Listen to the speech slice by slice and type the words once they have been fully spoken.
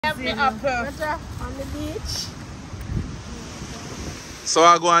the apple. On the beach. So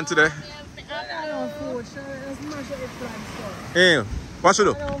I go on today. Hey, what should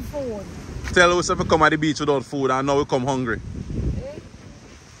do? Tell us if we come at the beach without food and now we come hungry.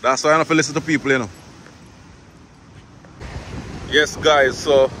 That's why I have to listen to people, you know. Yes, guys,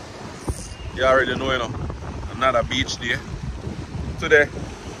 so you already know, you know, another beach day. Today,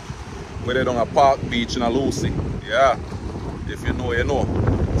 we're down a park beach in a Lucy. Yeah, if you know, you know.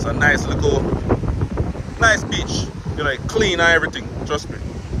 It's a nice little, nice beach. You know, clean and everything. Trust me.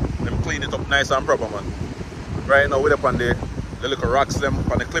 Them clean it up nice and proper, man. Right now, we're up on the little rocks them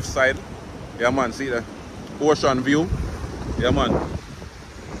on the cliffside. Yeah, man, see the ocean view. Yeah, man.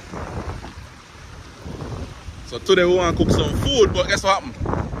 So today we want to cook some food, but guess what happened?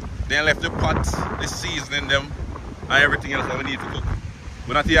 They left the pot, the seasoning them, and everything else that we need to cook.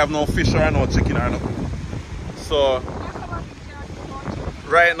 We not have no fish or no chicken or nothing. So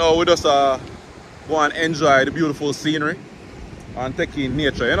right now we just go and enjoy the beautiful scenery and take in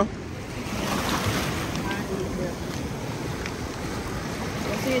nature, you know.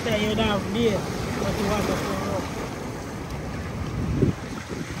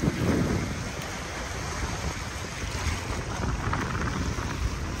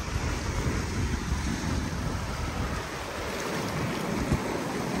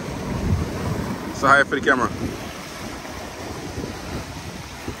 So hi for the camera.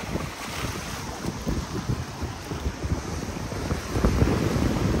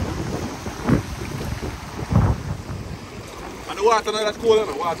 And the water now that's cool, you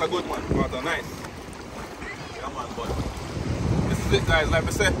know? Water good, man. Water nice. Yeah, man, but this is it, guys. Like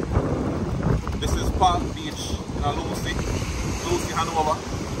I said, this is Park Beach in Lucy, Hanover.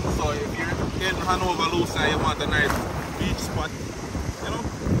 So if you're in Hanover, Lucy, and you want a nice beach spot, you know,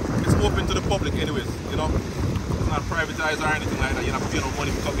 it's open to the public anyways, you know. It's not privatized or anything like that. You don't have to pay no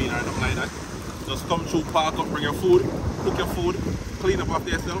money for coming in or nothing like that. Just come through, park up, bring your food, cook your food, clean up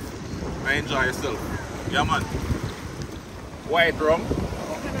after yourself, and enjoy yourself. Yeah, man. White rum.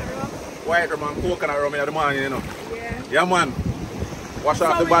 Coconut rum. White rum and coconut rum in the morning, you know. Yeah. Yeah, man. Wash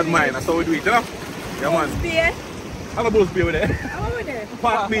off the bad mind. That's how we do it, you know. Yeah, man. Beer. How the bulls beer with it? How with it?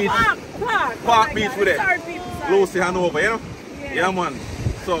 Park Beach. Park Beach with it. Lucy, Hanover, you know. Yeah, man.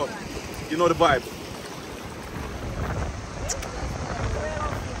 So, you know the vibe.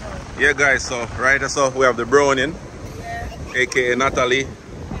 Yeah, guys, so right so we have the Browning, aka Natalie.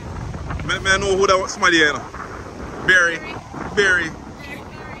 May I know who that somebody here, you know? Berry.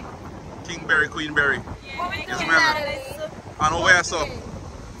 King Berry, Queen Berry. Yes, and over here, so.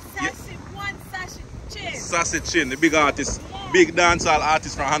 Sassy Chin, the big artist, big dancehall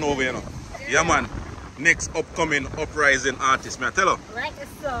artist from Hanover, you know. Yeah, man. Next upcoming uprising artist, may I tell her?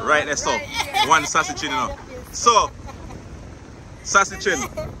 Right there, so. One Sassy Chin, you know. So, Sassy Chin,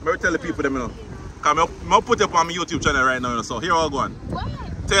 may I tell the people them, you know. Because I'll put it up on my YouTube channel right now, you know. So, here I'll go on.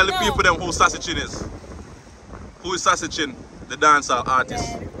 Tell the people them who Sassy Chin is. Who is Sassy Chin, the dancehall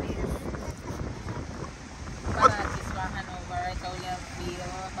artist? What?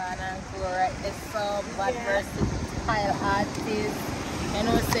 Versatile artist. You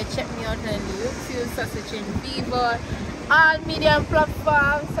know, say check me out on YouTube, Sassy Chin Vivo, all media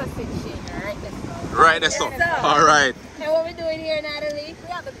platforms, Sassy Chin, right there, so. Alright. And what we doing here, Natalie? We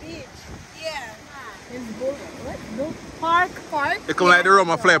have the beach. Yeah. It's boat. What? Park. They come like the rum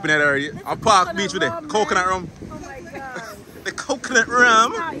and fly up in there already. A park beach with it. Coconut rum. Oh my god. The coconut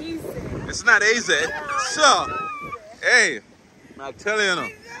rum. It's not easy. It's not easy. So, hey, I'll tell you, you know.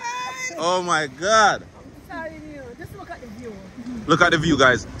 Oh my god. I'm telling you, just look at the view. Look at the view,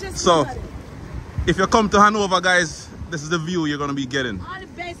 guys. Just so, if you come to Hanover, guys, this is the view you're gonna be getting. All the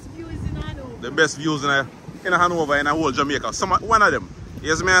best views in Hanover. The best views in Hanover, in a whole Jamaica. One of them.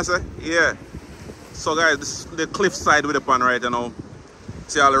 Yes, me I say? Yeah. So, guys, this is the cliffside with the pan right now.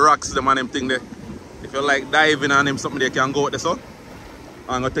 See all the rocks, them and them thing there. If you like diving and them something, they can go out there, so.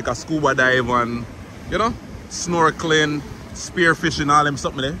 I'm gonna take a scuba dive and, you know, snorkeling, spearfishing, all them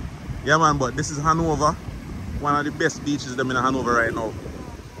something there. Yeah, man, but this is Hanover. One of the best beaches them in Hanover right now.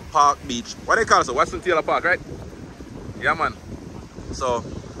 Park Beach. What they call it? So Western Taylor Park, right? Yeah, man. So,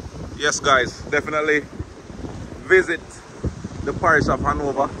 yes, guys, definitely visit the parish of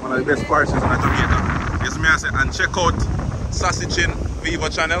Hanover, one of the best parishes in Jamaica. Yes, me I say, and check out Sassy Chin Viva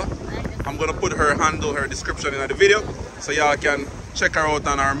channel. I'm gonna put her handle, her description in the video, so y'all can check her out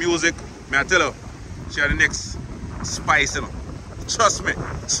on her music. May I tell her, she had the next spice, you know. Trust me.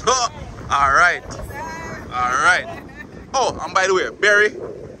 So, alright. Oh, and by the way, Berry,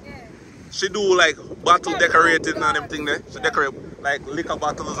 she do like bottle decorating and them thing there. She decorate like liquor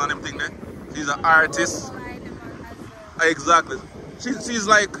bottles and them thing there. She's an artist. Exactly. She's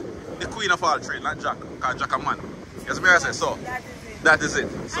like the queen of all trade, not Jack. Because Jack a man. Yes, me I say so. That is it.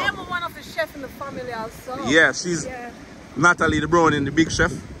 So. I am one of the chefs in the family also. Yeah, she's Natalie the Browning, the big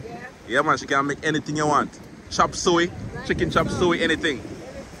chef. Yeah. Yeah, man, she can make anything you want. Chop suey, chicken chop suey, anything.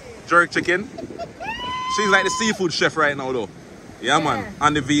 Jerk chicken. She's like the seafood chef right now, though. Yeah, man.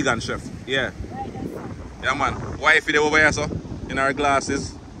 And the vegan chef. Yeah. Yeah, man. Wifey there over here, so. In our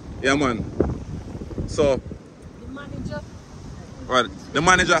glasses. Yeah, man. So. The manager. What? The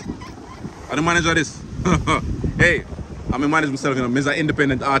manager. Or the manager this. Hey, I'm a manager myself, you know. I'm an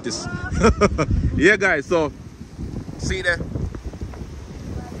independent artist. Yeah, guys, so. See there.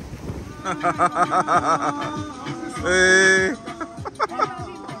 Hey.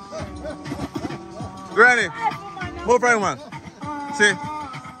 Granny. Move right, man. See?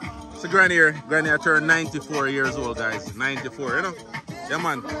 It's a granny here. Granny I turned 94 years old, guys. 94, you know? Yeah,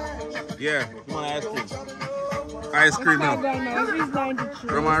 man. Yeah. Come on, ice cream. Ice cream, you know?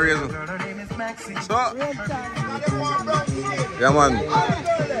 From my reason. So. Yeah, man.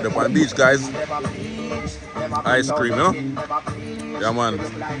 They're on the beach, guys. Ice cream, you know? Yeah, man.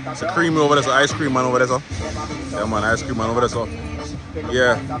 It's a cream over there, so ice cream man over there, so. Yeah, man. Ice cream man over there, so.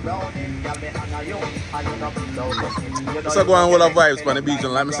 Yeah. So go on all the vibes on the beach,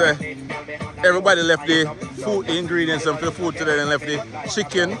 and like me say, everybody left the food, the ingredients for the food today. They left the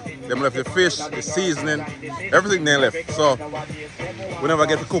chicken, they left the fish, the seasoning, everything they left. So we never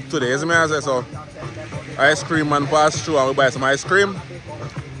get to cook today, as I say. So ice cream man pass through and we buy some ice cream.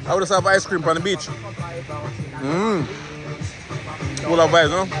 I would just have ice cream on the beach. All the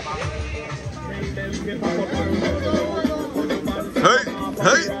vibes, no? Hey,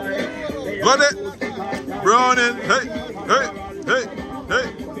 hey, got it, Browning, hey, hey, hey, hey,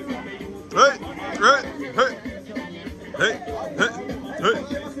 hey, hey, hey, hey, hey,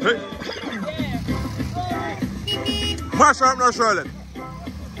 hey, mash her up now, Charlotte.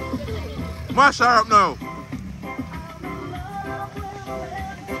 Mash her up now.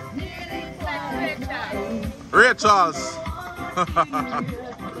 Ray Charles.